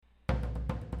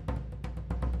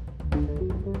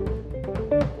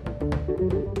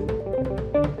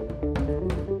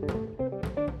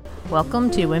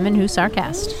Welcome to Women Who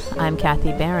Sarcast. I'm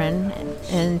Kathy Barron,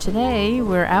 and today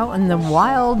we're out in the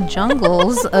wild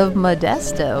jungles of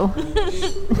Modesto.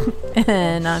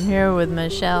 And I'm here with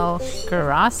Michelle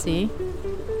Garassi.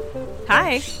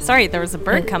 Hi. Sorry, there was a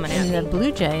bird coming in. And the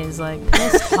blue jay is like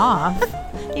pissed off.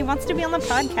 He wants to be on the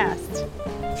podcast.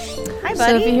 Hi,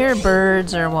 buddy. So if you hear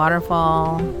birds or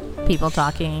waterfall, people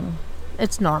talking,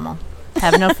 it's normal.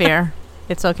 Have no fear.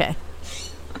 It's okay.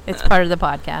 It's part of the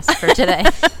podcast for today.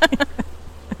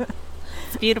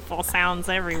 It's beautiful sounds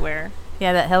everywhere.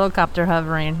 Yeah, that helicopter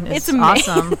hovering is It's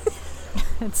awesome.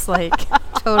 It's like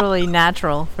totally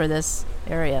natural for this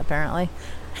area, apparently.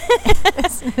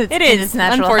 It is. It's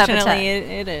natural Unfortunately,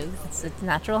 habitat. it is. It's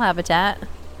natural habitat.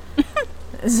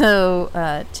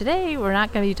 So today we're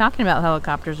not going to be talking about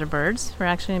helicopters or birds. We're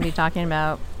actually going to be talking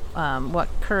about what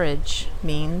courage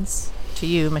means to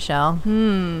you, Michelle.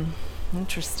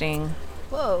 Interesting.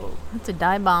 Whoa, that's a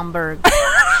die bomb bird.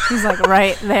 He's like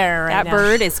right there right That now.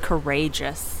 bird is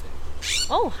courageous.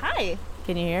 Oh, hi.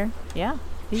 Can you hear? Yeah.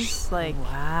 He's like,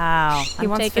 Wow. He I'm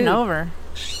wants taking food. over.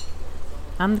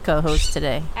 I'm the co-host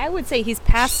today. I would say he's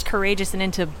past courageous and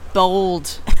into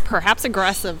bold, perhaps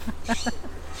aggressive.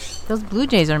 Those blue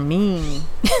jays are mean.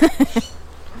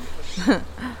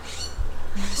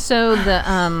 So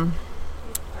the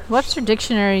Webster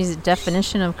Dictionary's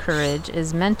definition of courage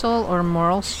is mental or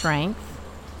moral strength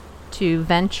to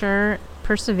venture,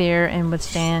 persevere, and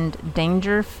withstand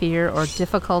danger, fear, or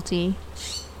difficulty,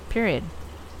 period.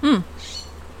 All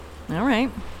right.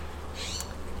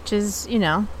 Which is,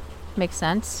 makes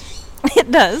sense.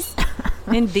 It does.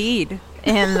 Indeed.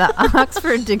 And the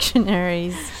Oxford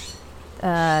Dictionary's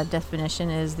definition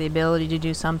is the ability to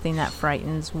do something that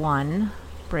frightens one,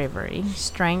 bravery,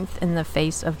 strength in the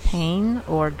face of pain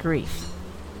or grief.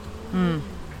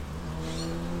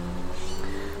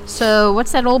 So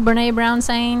what's that old Brene Brown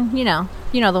saying? You know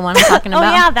the one I'm talking about.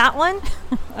 Oh, yeah, that one?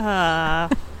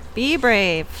 Be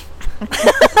brave.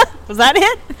 Was that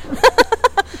it?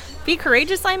 Be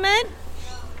courageous, I meant?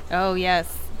 Oh,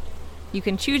 yes. You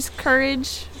can choose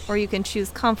courage or you can choose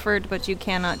comfort, but you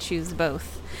cannot choose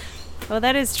both. Oh,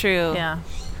 that is true. Yeah.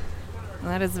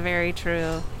 That is very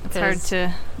true. It's hard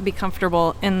to be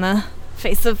comfortable in the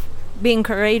face of being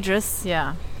courageous.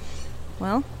 Yeah.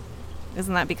 Well,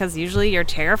 isn't that because usually you're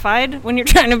terrified when you're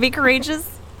trying to be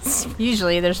courageous?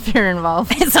 Usually there's fear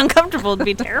involved. It's uncomfortable to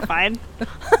be terrified.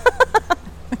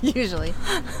 Usually.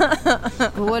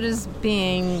 What does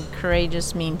being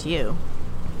courageous mean to you?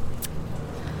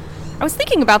 I was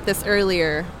thinking about this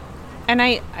earlier, and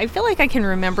I feel like I can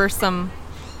remember some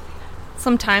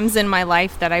times in my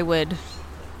life that I would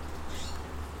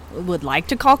like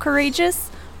to call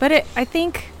courageous, but I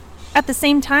think at the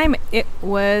same time it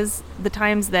was the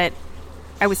times that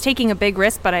I was taking a big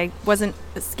risk, but I wasn't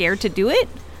scared to do it.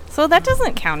 So that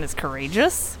doesn't count as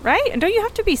courageous, right? And don't you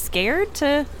have to be scared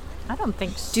to I don't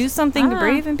think so. do something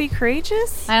brave and be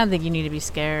courageous? I don't think you need to be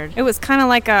scared. It was kind of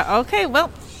like okay, well,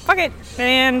 fuck it,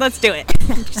 and let's do it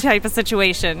type of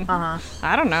situation. I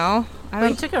don't know. Well,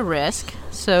 you took a risk,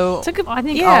 so I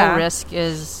think yeah. all risk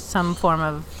is some form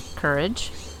of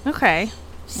courage. Okay.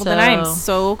 Well, then I am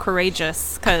so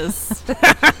courageous because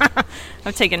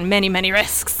I've taken many, many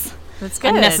risks. That's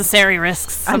good. Unnecessary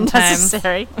risks sometimes.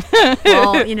 Unnecessary.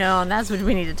 Well, and that's what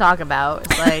we need to talk about.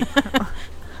 It's like,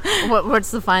 what's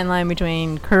the fine line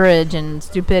between courage and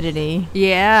stupidity?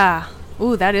 Yeah.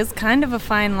 Ooh, that is kind of a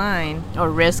fine line. Or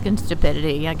risk and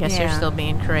stupidity. I guess you're Yeah. still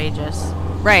being courageous.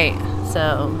 Right.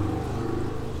 So,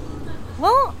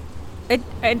 Well, I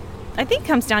think it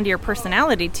comes down to your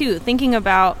personality, too. Thinking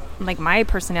about, like, my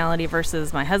personality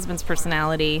versus my husband's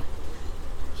personality,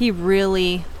 he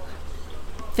really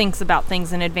thinks about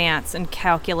things in advance and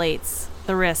calculates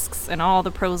the risks and all the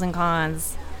pros and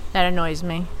cons. that annoys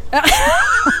me.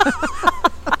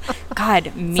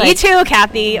 God, me too,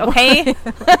 Kathy, okay?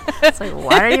 It's like,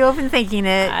 why are you overthinking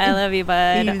it? I love you,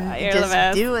 bud. You You're the just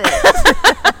best. do it.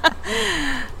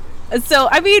 So,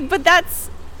 I mean, but that's,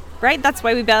 right? That's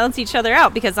why we balance each other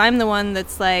out, because I'm the one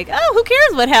that's like, oh, who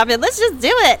cares what happened? Let's just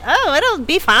do it. Oh, it'll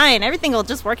be fine. Everything will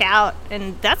just work out.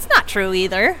 And that's not true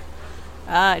either.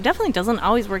 It definitely doesn't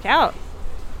always work out.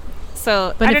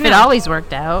 So, But I if don't it know. always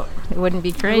worked out, it wouldn't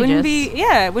be courageous.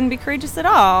 It wouldn't be courageous at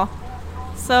all.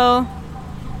 So,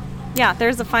 yeah,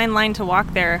 there's a fine line to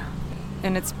walk there,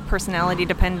 and it's personality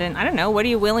dependent. I don't know. What are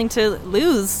you willing to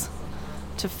lose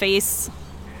to face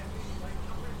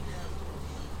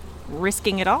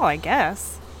risking it all, I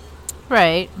guess?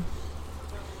 Right.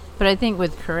 But I think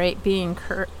with being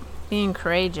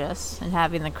courageous and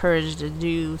having the courage to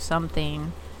do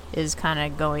something is kind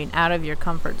of going out of your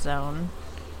comfort zone.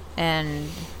 And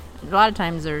a lot of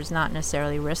times there's not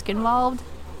necessarily risk involved.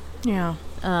 Yeah,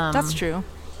 that's true.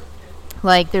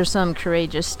 Like there's some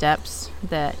courageous steps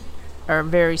that are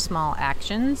very small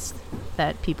actions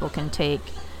that people can take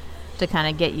to kind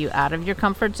of get you out of your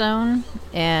comfort zone.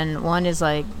 And one is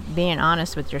like being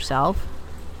honest with yourself.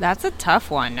 That's a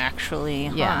tough one, actually.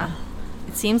 Yeah. Huh?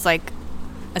 It seems like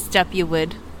a step you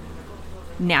would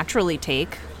naturally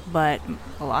take, but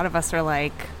a lot of us are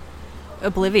like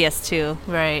oblivious to.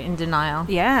 Right, in denial.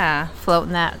 Yeah. Float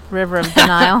in that river of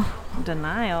denial.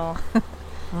 Denial.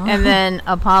 And then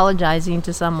apologizing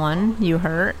to someone you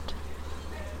hurt.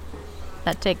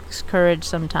 That takes courage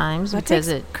sometimes That because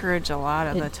takes courage a lot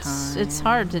of the time. it's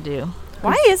hard to do.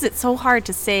 Why is it so hard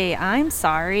to say I'm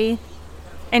sorry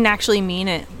and actually mean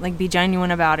it, like be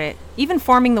genuine about it? Even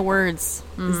forming the words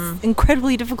is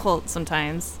incredibly difficult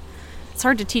sometimes. It's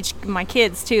hard to teach my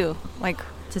kids too. Like,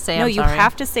 To say no, I'm you sorry.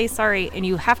 have to say sorry and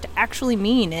you have to actually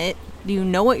mean it. You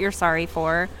know what you're sorry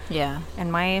for. Yeah.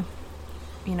 And my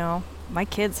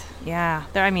kids, yeah,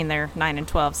 they're 9 and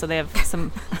 12, so they have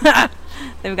some,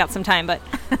 they've got some time, but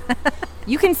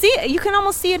you can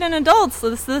almost see it in adults. So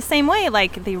this is the same way.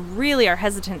 Like, they really are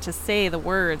hesitant to say the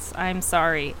words, I'm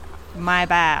sorry, my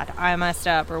bad, I messed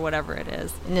up, or whatever it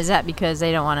is. And is that because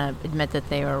they don't want to admit that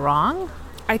they were wrong?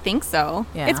 I think so.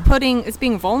 Yeah. It's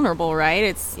being vulnerable, right?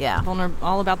 It's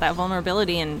all about that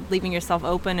vulnerability and leaving yourself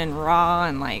open and raw,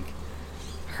 and like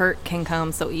hurt can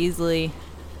come so easily.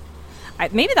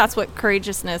 Maybe that's what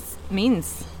courageousness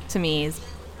means to me, is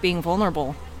being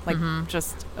vulnerable, like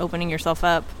just opening yourself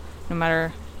up no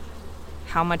matter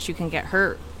how much you can get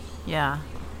hurt, Yeah.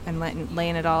 and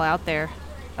laying it all out there.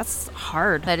 That's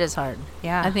hard. That is hard.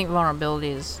 Yeah. I think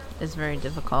vulnerability is very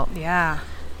difficult. Yeah.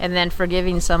 And then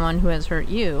forgiving someone who has hurt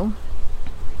you,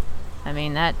 I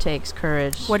mean, that takes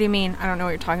courage. What do you mean? I don't know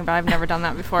what you're talking about. I've never done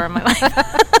that before in my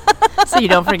life. So you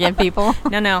don't forgive people?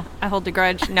 No, I hold a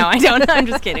grudge. No, I don't. I'm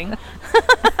just kidding.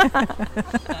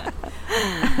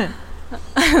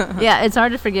 Yeah, it's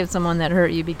hard to forgive someone that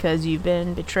hurt you because you've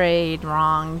been betrayed,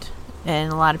 wronged,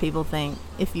 and a lot of people think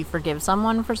if you forgive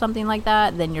someone for something like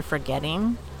that, then you're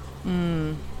forgetting.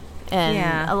 And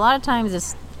Yeah. a lot of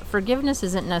times forgiveness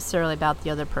isn't necessarily about the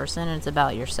other person, it's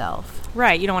about yourself.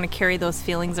 Right. You don't want to carry those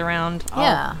feelings around.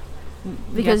 Yeah.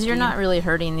 Because you're yucky. not really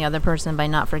hurting the other person by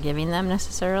not forgiving them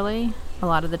necessarily. A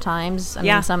lot of the times. I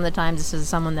Yeah. mean, some of the times this is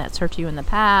someone that's hurt you in the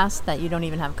past that you don't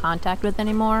even have contact with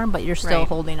anymore, but you're still Right.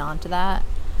 holding on to that.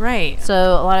 Right. So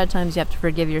a lot of times you have to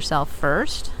forgive yourself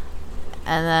first,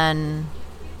 and then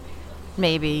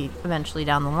maybe eventually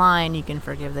down the line you can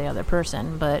forgive the other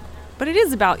person. But it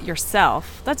is about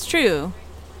yourself. That's true.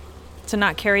 To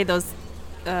not carry those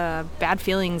bad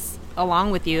feelings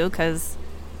along with you, because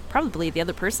probably the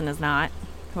other person is not.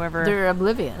 Whoever. they're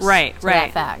oblivious Right, to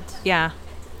right. that fact. Yeah.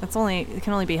 It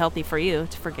can only be healthy for you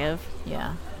to forgive.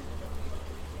 Yeah.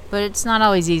 But it's not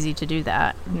always easy to do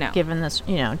that. No. Given this,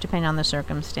 depending on the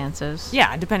circumstances.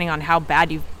 Yeah, depending on how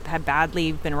badly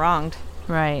you've been wronged.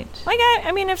 Right. Like,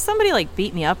 I mean, if somebody like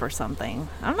beat me up or something,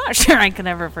 I'm not sure I could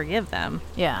ever forgive them.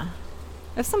 Yeah.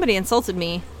 If somebody insulted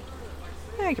me,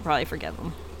 I could probably forgive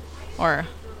them. Or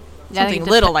Yeah, I think something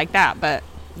it little like that, but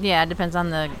Yeah, it depends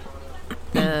on the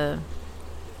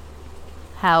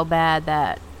how bad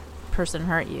that person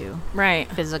hurt you. right.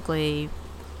 Physically,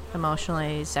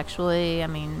 emotionally, sexually. I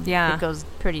mean, Yeah. it goes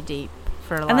pretty deep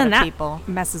for a And lot then of that people.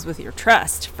 messes with your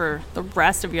trust for the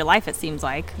rest of your life, it seems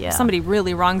like. Yeah. If somebody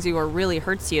really wrongs you or really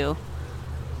hurts you,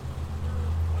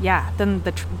 yeah, then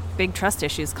the big trust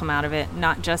issues come out of it.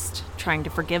 Not just trying to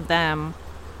forgive them,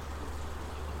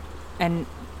 and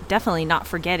definitely not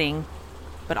forgetting,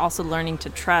 but also learning to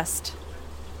trust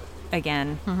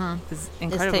again is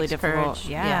incredibly takes difficult. courage.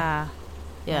 Yeah. Yeah.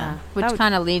 Yeah. Which That would-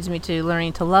 kind of leads me to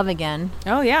learning to love again.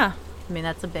 Oh, yeah. I mean,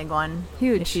 that's a big one.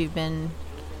 Huge. If you've been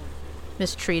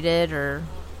mistreated or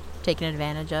taken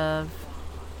advantage of,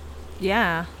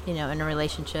 Yeah. in a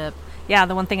relationship. Yeah,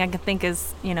 the one thing I can think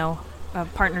is, a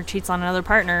partner cheats on another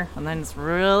partner, and then it's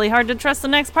really hard to trust the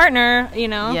next partner,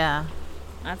 Yeah.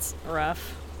 That's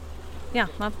rough. Yeah,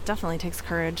 that definitely takes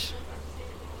courage.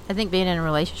 I think being in a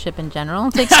relationship in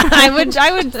general takes I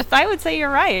would say you're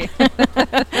right.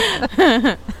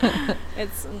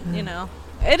 It's,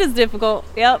 it is difficult.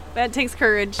 Yep, that takes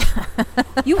courage.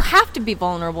 You have to be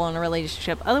vulnerable in a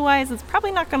relationship. Otherwise, it's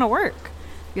probably not going to work.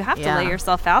 You have to lay Yeah.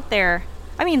 yourself out there.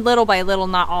 I mean, little by little,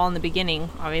 not all in the beginning,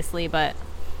 obviously, but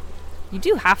you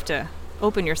do have to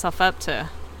open yourself up to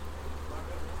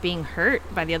being hurt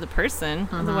by the other person.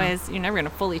 Otherwise, you're never going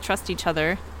to fully trust each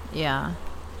other. Yeah.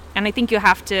 And I think you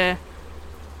have to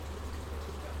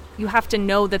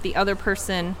know that the other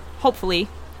person hopefully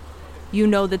you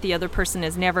know that the other person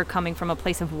is never coming from a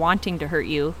place of wanting to hurt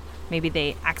you. Maybe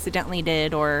they accidentally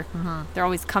did, or they're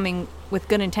always coming with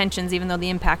good intentions, even though the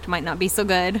impact might not be so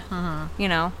good. You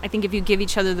know, I think if you give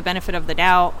each other the benefit of the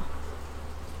doubt,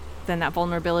 then that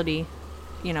vulnerability,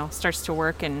 you know, starts to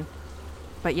work.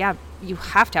 But yeah, you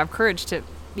have to have courage to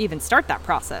even start that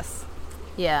process.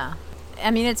 Yeah. I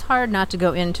mean, it's hard not to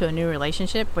go into a new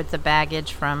relationship with the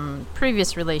baggage from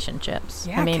previous relationships.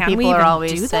 Yeah, I mean, can we people are even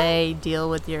always do say deal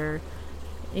with your,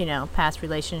 you know, past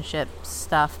relationship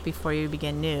stuff before you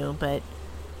begin new. But,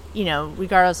 you know,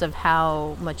 regardless of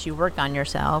how much you work on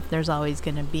yourself, there's always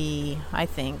going to be, I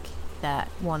think, that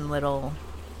one little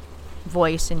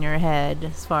voice in your head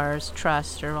as far as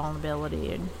trust or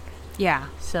vulnerability. And Yeah.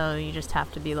 so you just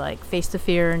have to be like, face the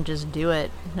fear and just do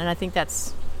it. And I think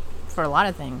that's for a lot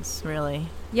of things, really.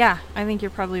 Yeah, I think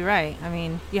you're probably right. I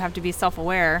mean, you have to be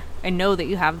self-aware and know that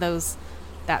you have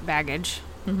that baggage.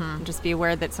 And just be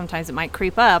aware that sometimes it might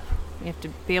creep up. You have to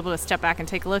be able to step back and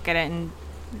take a look at it and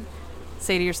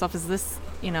say to yourself, is this,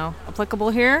 you know,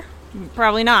 applicable here?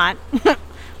 Probably not.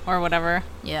 Or whatever.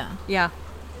 Yeah. Yeah.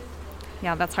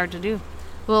 Yeah, that's hard to do.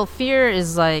 Well, fear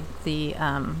is like the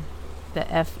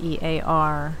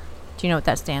FEAR. Do you know what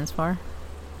that stands for?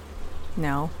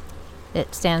 No.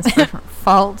 It stands for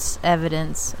false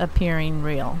evidence appearing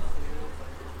real.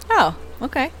 Oh,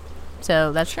 okay.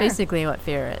 So that's Sure. basically what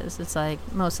fear is. It's like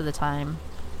most of the time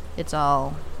it's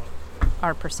all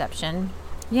our perception,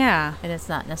 Yeah. and it's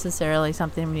not necessarily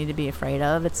something we need to be afraid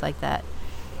of. It's like that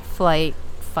flight,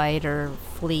 fight, or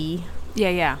flee Yeah,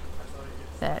 yeah.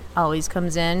 that always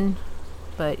comes in,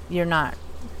 but you're not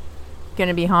going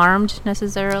to be harmed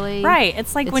necessarily. Right.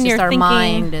 It's like It's when just you're our thinking...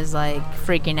 mind is like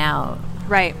freaking out.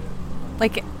 Right.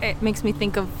 Like, it makes me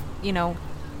think of, you know,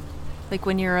 like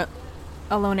when you're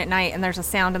alone at night and there's a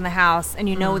sound in the house and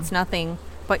you know it's nothing,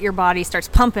 but your body starts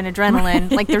pumping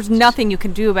adrenaline. Like there's nothing you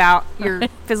can do about your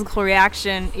physical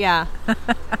reaction. Yeah.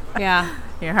 Yeah.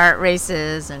 Your heart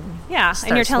races and Yeah. start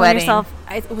And you're telling sweating. yourself,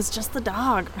 it was just the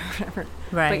dog. Or whatever.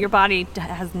 Right. But your body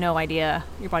has no idea.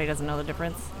 Your body doesn't know the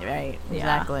difference. Right, Yeah.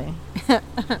 exactly.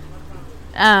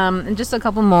 And just a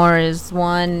couple more is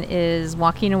one is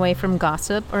walking away from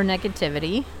gossip or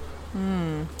negativity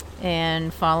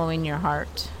and following your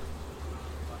heart.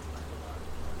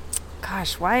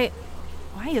 Gosh, why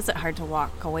is it hard to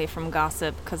walk away from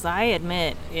gossip? Because I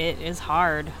admit it is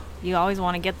hard. You always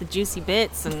want to get the juicy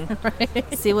bits and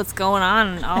see what's going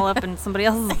on all up in somebody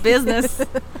else's business.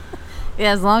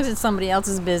 Yeah, as long as it's somebody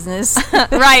else's business.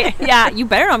 Right. Yeah. You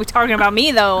better not be talking about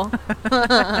me, though.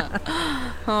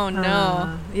 Oh,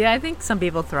 no. Yeah, I think some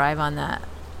people thrive on that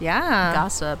Yeah.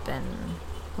 gossip and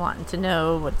wanting to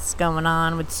know what's going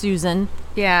on with Susan.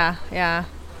 Yeah. Yeah.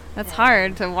 That's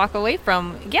hard to walk away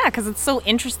from. Yeah, because it's so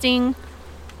interesting.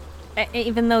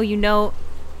 Even though you know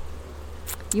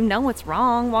what's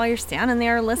wrong while you're standing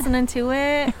there listening to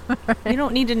it. You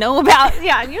don't need to know about, you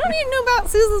don't need to know about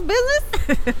Susan's business.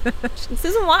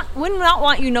 Susan would not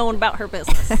want you knowing about her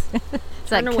business.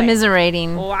 It's like Turn away.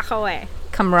 commiserating Walk away.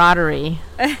 camaraderie,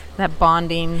 that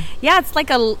bonding. Yeah, it's like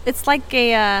a I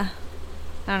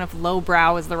don't know if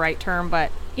lowbrow is the right term,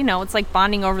 but it's like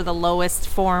bonding over the lowest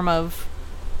form of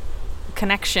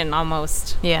connection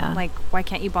almost. Yeah. Like, why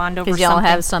can't you bond over Because something?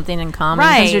 y'all have something in common.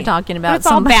 Right. Because you're talking about but it's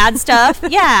all somebody. bad stuff.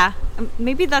 Yeah.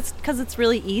 Maybe that's because it's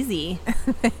really easy.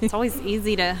 It's always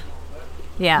easy to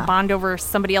Yeah. bond over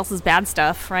somebody else's bad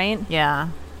stuff, right? Yeah.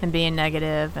 And being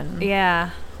negative. And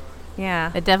Yeah.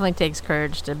 Yeah. it definitely takes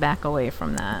courage to back away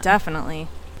from that. Definitely.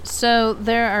 So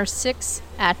there are 6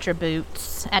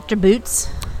 attributes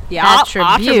Yeah.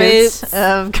 attributes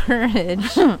of courage.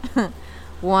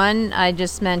 One I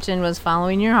just mentioned was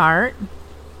following your heart.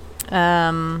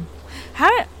 How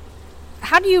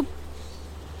do you...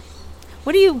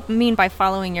 What do you mean by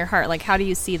following your heart? Like, how do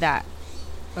you see that?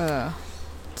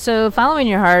 So following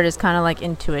your heart is kind of like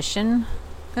intuition.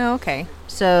 Oh, okay.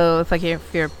 So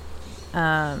if you're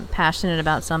passionate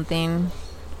about something,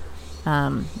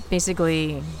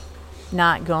 basically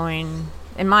not going,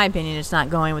 in my opinion, it's not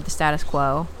going with the status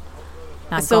quo.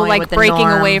 Not So, going like, with the breaking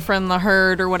norm. away from the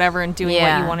herd or whatever and doing what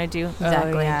Yeah, you want to do.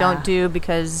 Exactly. Oh, yeah. Don't do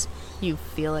because you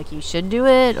feel like you should do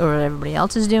it or everybody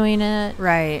else is doing it.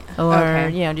 Right. Or,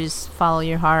 Okay. just follow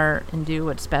your heart and do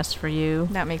what's best for you.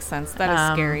 That makes sense. That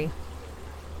is scary.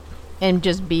 And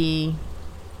just be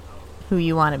who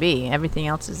you want to be. Everything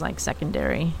else is like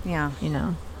secondary, Yeah.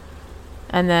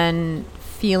 And then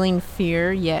feeling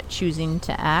fear yet choosing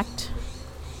to act.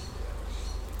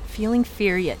 Feeling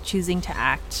fear yet choosing to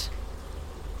act.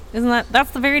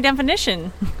 That's the very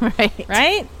definition, Right.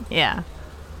 right? Yeah.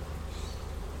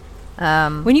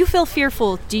 When you feel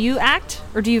fearful, do you act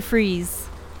or do you freeze?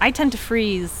 I tend to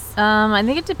freeze. I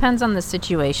think it depends on the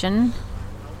situation.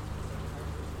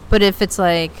 But if it's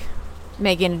like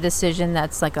making a decision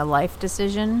that's like a life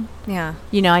decision, Yeah.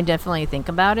 I definitely think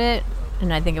about it.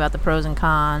 And I think about the pros and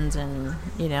cons and,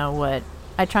 what.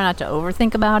 I try not to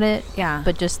overthink about it. Yeah.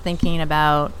 But just thinking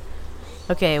about,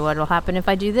 okay, what will happen if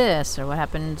I do this? Or what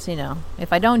happens,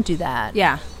 if I don't do that?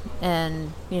 Yeah.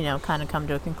 And, kind of come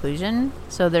to a conclusion.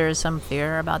 So there is some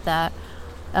fear about that.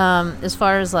 As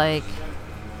far as, like,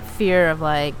 fear of,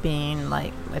 like, being,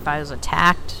 like, if I was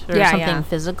attacked or something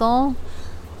physical,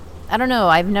 I don't know.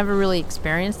 I've never really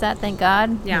experienced that, thank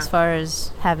God, as far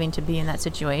as having to be in that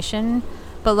situation.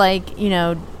 But, like,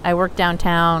 I work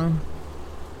downtown,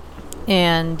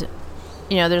 and,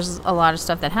 there's a lot of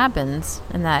stuff that happens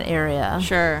in that area.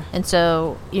 Sure. And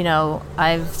so,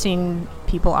 I've seen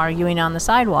people arguing on the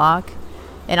sidewalk,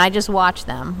 and I just watch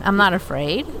them. I'm not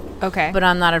afraid. Okay. But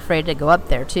I'm not afraid to go up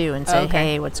there, too, and say,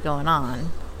 Okay. hey, what's going on?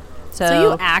 So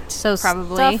you act,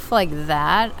 probably. Stuff like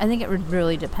that, I think it would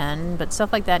really depend, but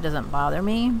stuff like that doesn't bother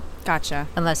me. Gotcha.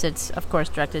 Unless it's, of course,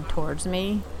 directed towards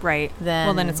me. Right.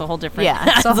 Then Then it's a whole different... Yeah,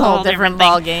 it's a whole different thing.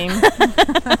 ball game.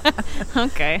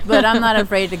 Okay. But I'm not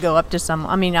afraid to go up to someone.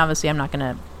 I mean, obviously, I'm not going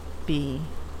to be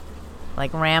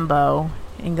like Rambo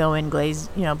and go in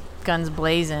guns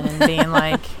blazing and being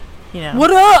like,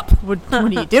 What up? What are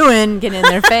you doing? Get in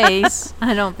their face.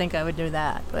 I don't think I would do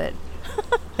that, but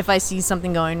if I see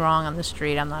something going wrong on the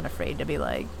street, I'm not afraid to be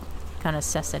like, kind of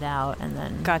suss it out and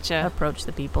then Gotcha. approach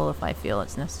the people if I feel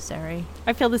it's necessary.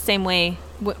 I feel the same way,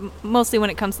 mostly when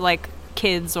it comes to like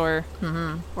kids or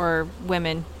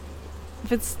women.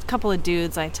 If it's a couple of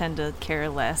dudes, I tend to care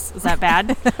less. Is that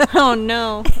bad? Oh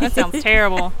no, that sounds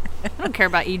terrible. I don't care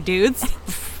about you dudes.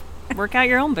 Work out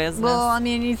your own business. Well, I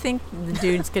mean, you think the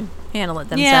dudes could handle it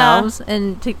themselves,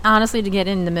 and honestly, to get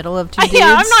in the middle of two dudes,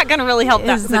 yeah, I'm not gonna really help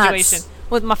that is not situation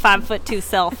with my 5'2"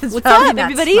 self. It's What's probably up, not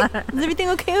everybody? smart. Is everything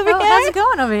okay over here? how's it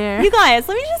going over here? You guys,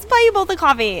 let me just buy you both a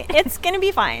coffee. It's gonna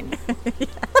be fine.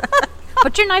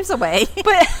 Put your knives away.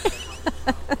 But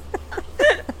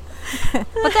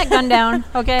Put that gun down,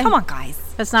 okay? come on, guys.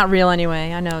 That's not real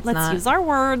anyway. I know it's Let's not. use our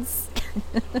words.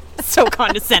 So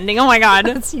condescending. Oh my god.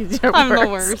 Let's use your I'm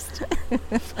words. the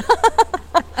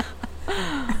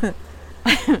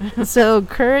worst. So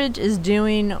courage is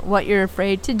doing what you're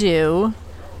afraid to do.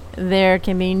 There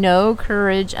can be no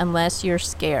courage unless you're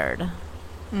scared.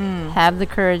 Have the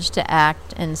courage to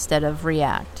act instead of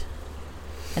react.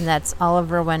 And that's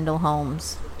Oliver Wendell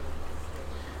Holmes.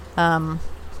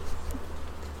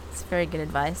 It's very good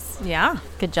advice. Yeah.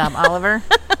 Good job, Oliver.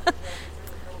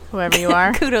 Whoever you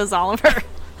are. Kudos, Oliver.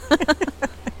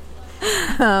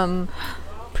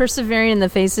 Persevering in the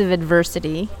face of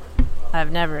adversity.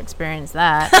 I've never experienced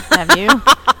that. Have you?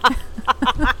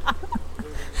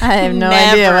 I have no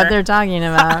idea what Never. they're talking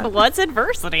about. What's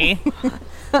adversity?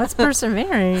 What's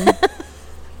persevering?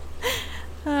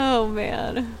 Oh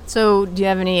man. So, do you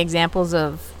have any examples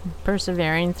of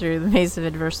persevering through the face of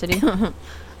adversity?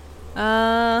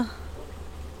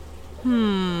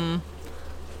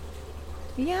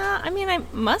 Yeah, I mean, I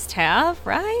must have,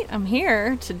 right? I'm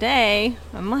here today.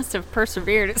 I must have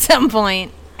persevered at some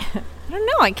point. I don't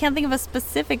know. I can't think of a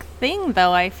specific thing,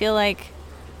 though. I feel like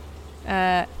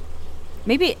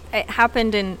maybe it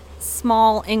happened in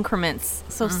small increments,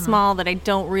 so small that I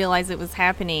don't realize it was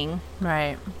happening.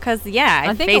 Right. Because, yeah,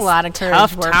 I think faced a lot of courage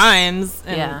tough works. times.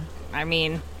 And, Yeah. I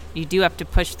mean, you do have to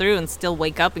push through and still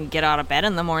wake up and get out of bed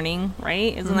in the morning,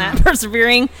 right? Isn't that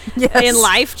persevering Yes. in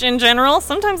life in general?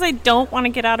 Sometimes I don't want to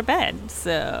get out of bed,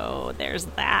 so there's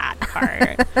that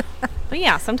part. But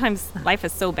yeah, sometimes life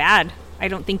is so bad. I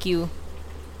don't think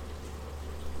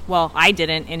well, I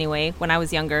didn't anyway, when I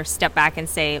was younger, step back and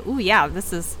say, ooh, yeah,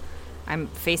 I'm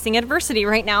facing adversity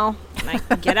right now. And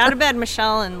I get out of bed,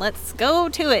 Michelle, and let's go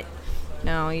to it.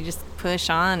 No, you just push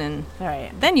on, and All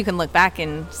right. then you can look back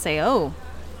and say, oh,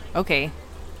 okay,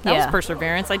 that was Yeah.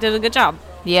 perseverance. I did a good job.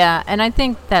 Yeah, and I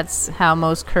think that's how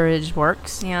most courage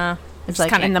works. Yeah. It's Just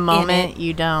like kinda in the it. moment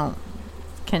you don't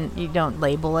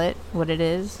label it what it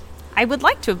is. I would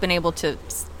like to have been able to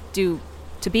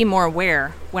be more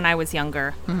aware when I was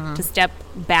younger, to step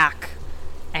back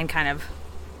and kind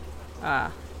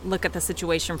of look at the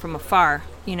situation from afar,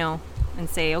 and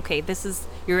say, okay,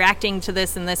 you're acting to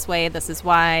this in this way. This is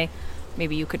why.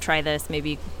 Maybe you could try this.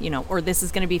 Maybe, or this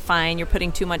is going to be fine. You're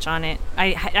putting too much on it.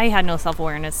 I had no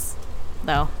self-awareness,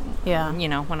 though. Yeah.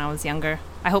 When I was younger.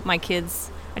 I hope my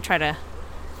kids, I try to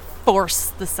force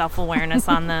the self-awareness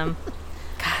on them.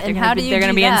 God, And how do you they're going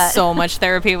to do be in that? so much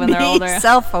therapy when they're Be older.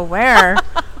 self-aware.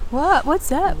 What? What's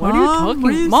that? What are you Mom? talking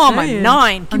What are you Mom, I'm saying?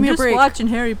 9. Give I'm me a just break. watching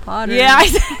Harry Potter. Yeah,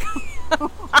 exactly.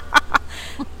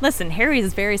 Listen, Harry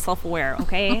is very self-aware,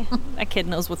 okay? That kid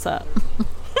knows what's up.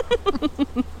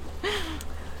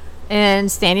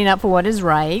 And standing up for what is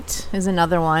right is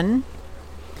another one.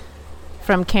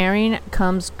 From caring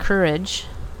comes courage.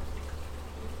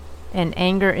 And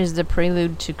anger is the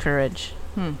prelude to courage.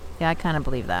 Yeah, I kind of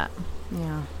believe that.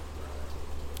 Yeah.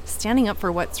 Standing up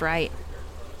for what's right.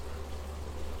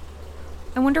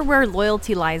 I wonder where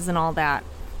loyalty lies in all that.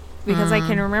 Because I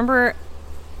can remember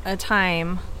a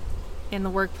time in the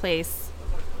workplace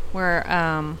where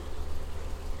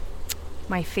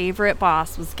my favorite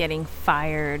boss was getting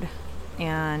fired,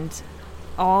 and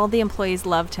all the employees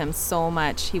loved him so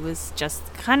much. He was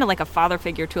just kind of like a father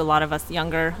figure to a lot of us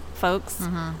younger folks.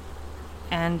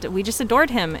 And we just adored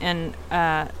him, and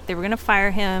they were going to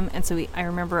fire him. And so I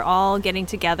remember all getting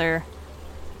together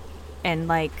and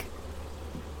like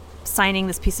signing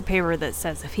this piece of paper that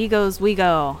says, if he goes, we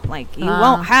go. Like, you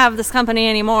won't have this company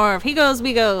anymore. If he goes,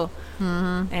 we go.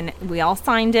 And we all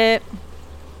signed it.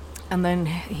 And then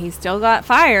he still got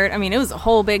fired. I mean, it was a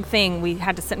whole big thing. We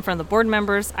had to sit in front of the board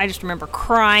members. I just remember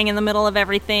crying in the middle of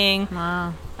everything,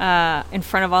 in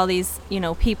front of all these,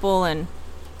 people. And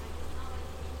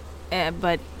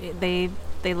but they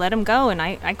let him go, and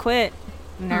I quit.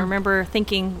 And I remember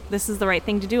thinking, this is the right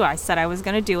thing to do. I said I was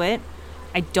going to do it.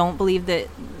 I don't believe that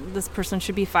this person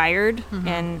should be fired,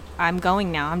 and I'm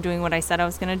going now. I'm doing what I said I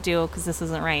was going to do because this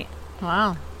isn't right.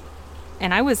 Wow.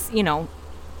 And I was,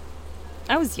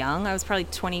 I was young. I was probably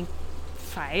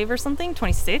 25 or something,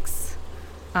 26.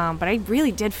 But I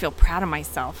really did feel proud of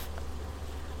myself.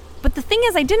 But the thing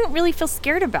is, I didn't really feel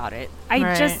scared about it.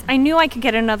 I knew I could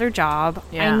get another job.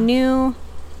 Yeah.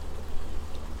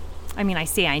 I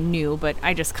say I knew, but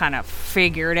I just kind of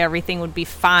figured everything would be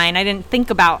fine. I didn't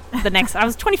think about the next. I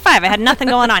was 25. I had nothing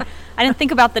going on. I didn't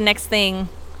think about the next thing,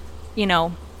 in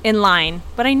line.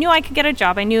 But I knew I could get a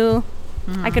job. I knew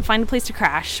I could find a place to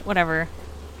crash, whatever.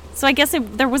 So I guess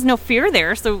there was no fear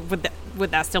there. So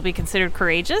would that still be considered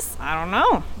courageous? I don't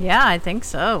know. Yeah, I think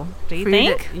so. Do you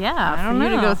think? I don't know.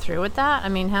 You to go through with that? I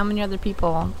mean, how many other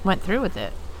people went through with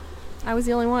it? I was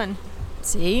the only one.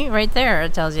 See, right there,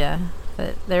 it tells you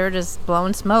that they were just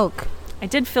blowing smoke. I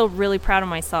did feel really proud of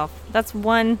myself. That's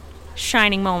one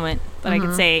shining moment that I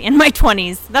could say in my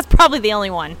 20s. That's probably the only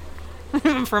one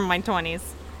from my 20s.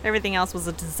 Everything else was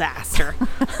a disaster.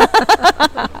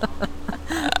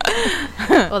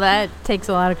 Well, that takes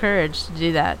a lot of courage to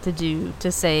do that,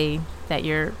 to say that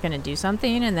you're going to do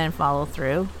something and then follow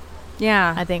through.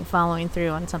 Yeah. I think following through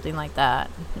on something like that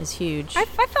is huge. I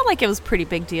felt like it was a pretty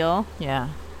big deal. Yeah.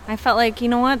 I felt like, you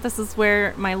know what, this is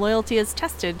where my loyalty is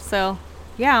tested. So,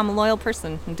 yeah, I'm a loyal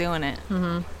person. I'm doing it.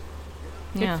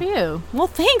 Good for you. Well,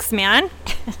 thanks, man.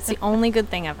 It's the only good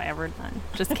thing I've ever done.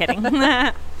 Just kidding.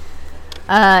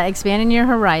 Expanding your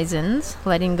horizons,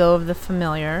 letting go of the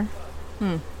familiar.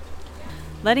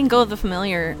 Letting go of the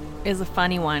familiar is a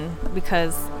funny one,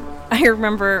 because I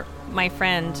remember my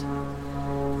friend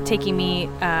taking me,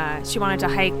 she wanted to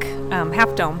hike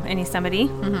Half Dome in Yosemite.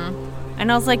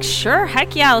 And I was like, sure,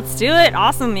 heck yeah, let's do it.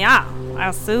 Awesome, yeah. I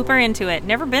was super into it.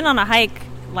 Never been on a hike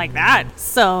like that.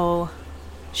 So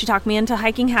she talked me into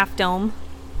hiking Half Dome.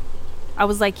 I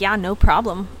was like, yeah, no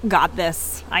problem. Got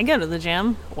this. I go to the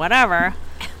gym. Whatever.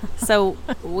 So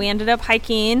we ended up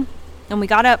hiking, and we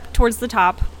got up towards the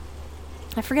top.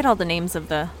 I forget all the names of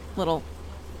the little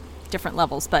different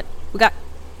levels, but we got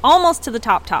almost to the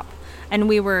top. And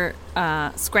we were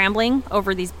scrambling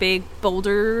over these big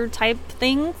boulder type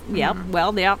things. Yep.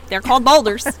 Well, yeah, they're called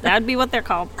boulders. That'd be what they're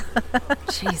called.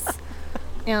 Jeez.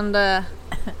 And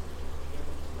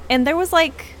there was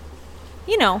like,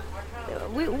 we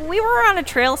were on a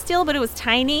trail still, but it was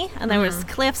tiny, and there was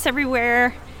cliffs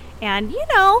everywhere. And,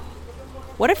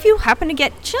 what if you happen to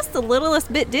get just the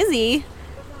littlest bit dizzy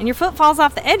and your foot falls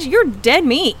off the edge? You're dead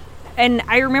meat. And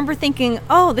I remember thinking,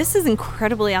 oh, this is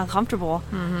incredibly uncomfortable.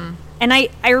 And I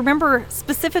remember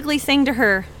specifically saying to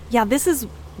her, yeah, this is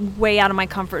way out of my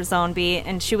comfort zone, B.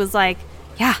 And she was like,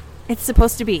 yeah, it's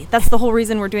supposed to be. That's the whole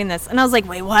reason we're doing this. And I was like,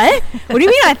 wait, what? What do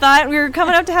you mean? I thought we were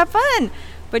coming up to have fun.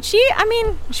 But she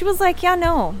was like, yeah,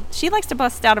 no. She likes to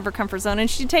bust out of her comfort zone, and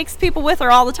she takes people with her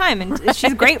all the time. And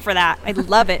she's great for that. I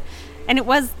love it. And it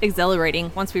was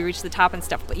exhilarating once we reached the top and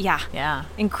stuff. But yeah.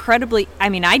 Incredibly.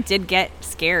 I did get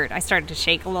scared. I started to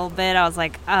shake a little bit. I was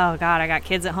like, oh, God, I got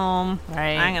kids at home.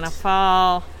 Right. I'm going to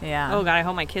fall. Yeah. Oh, God, I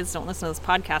hope my kids don't listen to this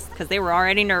podcast, because they were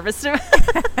already nervous.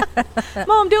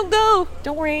 Mom, don't go.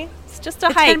 Don't worry. It's just a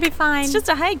hike. It's going to be fine. It's just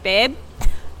a hike, babe.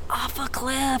 Off a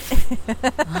cliff.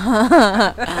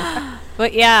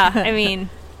 But yeah, I mean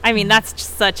that's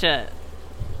just such a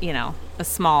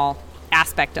small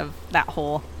aspect of that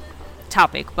whole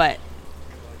topic, but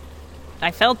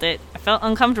I felt it. I felt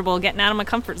uncomfortable getting out of my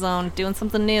comfort zone, doing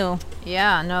something new.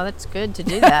 Yeah, no, that's good to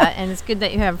do that. And it's good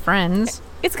that you have friends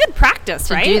It's good practice,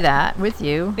 to right? do that with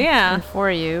you. Yeah. And for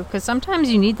you. Because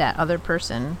sometimes you need that other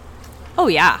person Oh,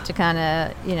 yeah. to kind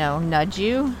of, nudge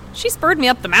you. She spurred me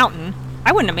up the mountain.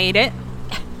 I wouldn't have made it.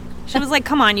 She was like,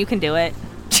 come on, you can do it.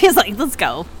 She's like, let's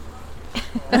go.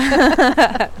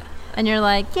 And you're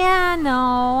like, yeah,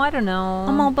 no, I don't know.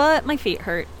 I'm all but my feet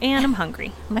hurt and I'm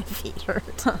hungry. My feet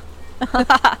hurt.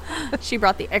 She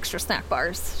brought the extra snack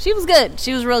bars. She was good.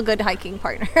 She was a real good hiking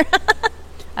partner.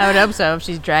 I would hope so if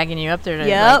she's dragging you up there to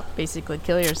Yep. basically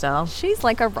kill yourself. She's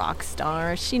like a rock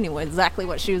star. She knew exactly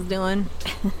what she was doing.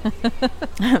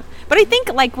 But I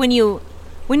think like when you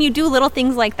do little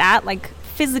things like that, like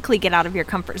physically get out of your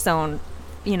comfort zone,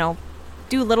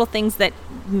 do little things that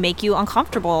make you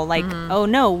uncomfortable, like oh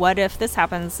no, what if this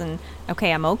happens, and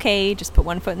okay, I'm okay, just put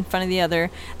one foot in front of the other.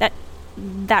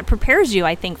 That prepares you,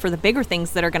 I think, for the bigger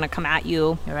things that are going to come at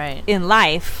you Right. in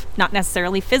life, not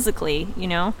necessarily physically.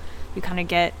 You kind of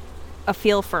get a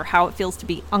feel for how it feels to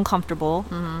be uncomfortable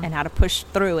and how to push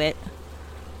through it.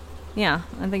 Yeah,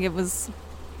 I think it was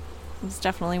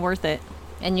definitely worth it.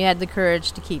 And you had the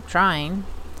courage to keep trying,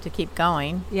 to keep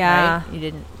going. Yeah. Right? You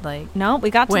didn't No, we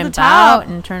got to the wimp top. out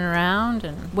and turn around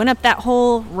and Went up that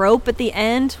whole rope at the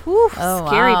end. Whew,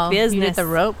 scary wow. business. You hit the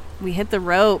rope. We hit the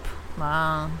rope.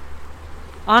 Wow.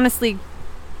 Honestly,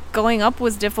 going up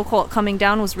was difficult. Coming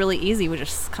down was really easy. We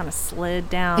just kind of slid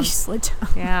down. You slid down.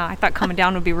 Yeah, I thought coming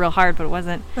down would be real hard, but it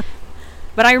wasn't.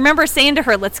 But I remember saying to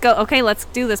her, let's go. Okay, let's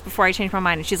do this before I change my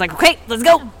mind. And she's like, okay, let's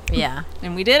go. Yeah.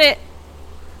 And we did it.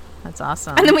 That's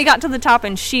awesome. And then we got to the top,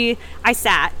 and I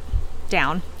sat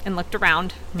down and looked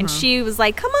around, and she was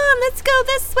like, come on, let's go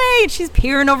this way. And she's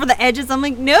peering over the edges. I'm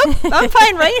like, nope, I'm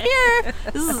fine right here.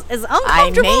 This is as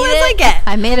uncomfortable as I get.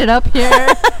 I made it up here,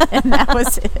 and that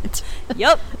was it.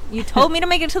 Yep, you told me to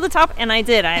make it to the top, and I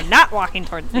did. I am not walking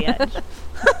towards the edge.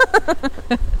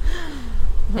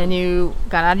 And you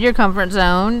got out of your comfort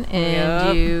zone, and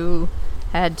Yep. you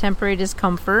had temporary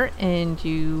discomfort, and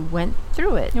you went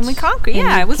through it. And we conquered. And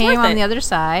Yeah, you it was came worth on it. the other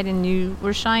side, and you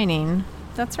were shining.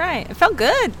 That's right. It felt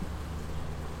good.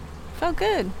 Felt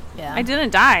good. Yeah. I didn't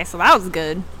die, so that was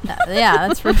good. Yeah,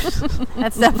 that's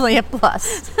definitely a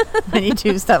plus when you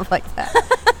do stuff like that.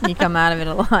 And you come out of it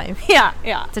alive Yeah.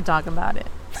 to talk about it.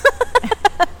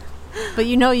 But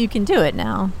you can do it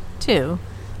now, too.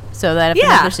 So that if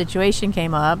Yeah. another situation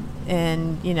came up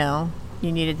and, you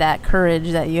needed that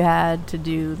courage that you had to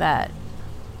do that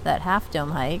Half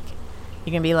Dome hike,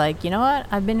 you can be like, you know what?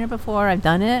 I've been here before. I've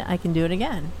done it. I can do it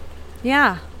again.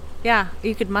 Yeah.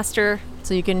 You could muster.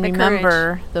 So you can The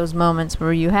remember those moments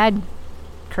where you had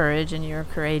courage and you were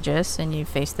courageous and you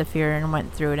faced the fear and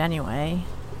went through it anyway.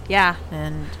 Yeah.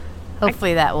 And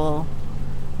hopefully that will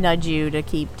nudge you to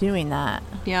keep doing that.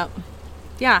 Yep.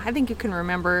 Yeah, I think you can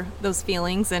remember those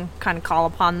feelings and kind of call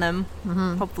upon them,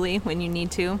 hopefully, when you need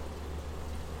to.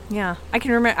 Yeah. I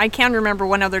can remember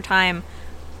one other time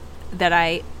that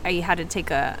I had to take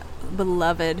a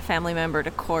beloved family member to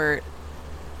court,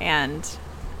 and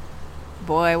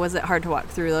boy, was it hard to walk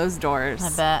through those doors. I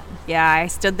bet. Yeah, I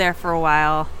stood there for a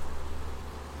while,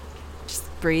 just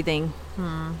breathing.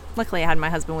 Luckily, I had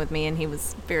my husband with me, and he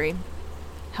was very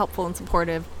helpful and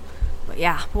supportive. But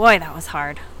yeah, boy, that was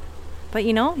hard. But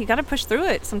you got to push through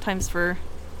it sometimes for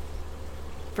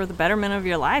the betterment of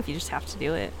your life. You just have to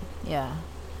do it. Yeah.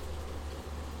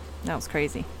 That was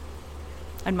crazy.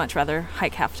 I'd much rather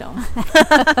hike Half Dome.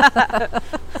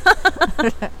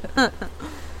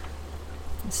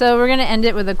 So we're going to end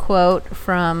it with a quote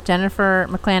from Jennifer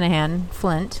McClanahan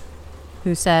Flint,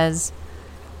 who says,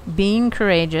 "Being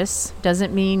courageous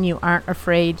doesn't mean you aren't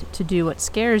afraid to do what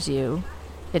scares you.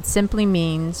 It simply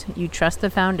means you trust the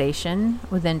foundation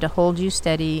within to hold you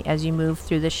steady as you move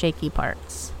through the shaky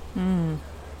parts."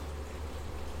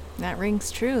 That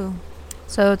rings true.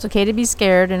 So it's okay to be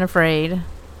scared and afraid,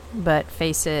 but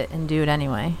face it and do it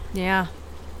anyway. Yeah.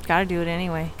 Got to do it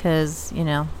anyway. Because,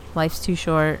 life's too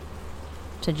short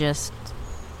to just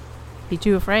be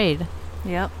too afraid.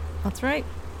 Yep. That's right.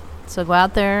 So go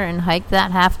out there and hike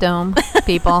that Half Dome,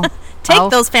 people. Take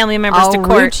those family members I'll to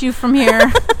court. root you from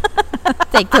here.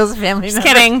 Take those family Just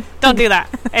members. kidding. Don't do that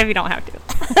if you don't have to.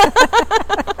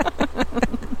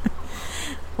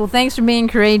 Well, thanks for being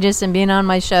courageous and being on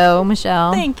my show,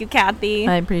 Michelle. Thank you, Kathy.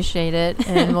 I appreciate it.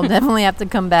 And we'll definitely have to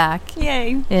come back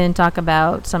Yay. and talk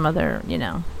about some other,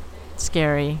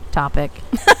 scary topic.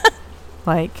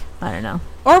 Like, I don't know,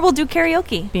 Or we'll do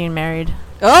karaoke. being married.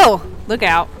 Oh, look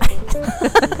out.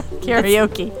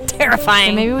 Karaoke. Terrifying.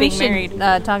 And maybe we being should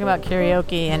married. talk about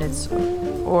karaoke and its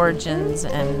origins,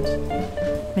 and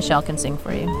Michelle can sing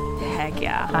for you. Heck like,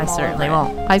 yeah. I certainly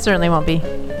won't. I certainly won't be.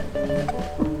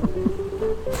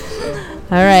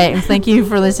 All right. Thank you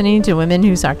for listening to Women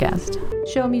Who Sarcast.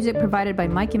 Show music provided by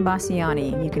Mike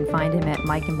Imbassiani. You can find him at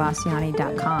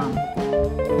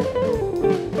mikeimbassiani.com.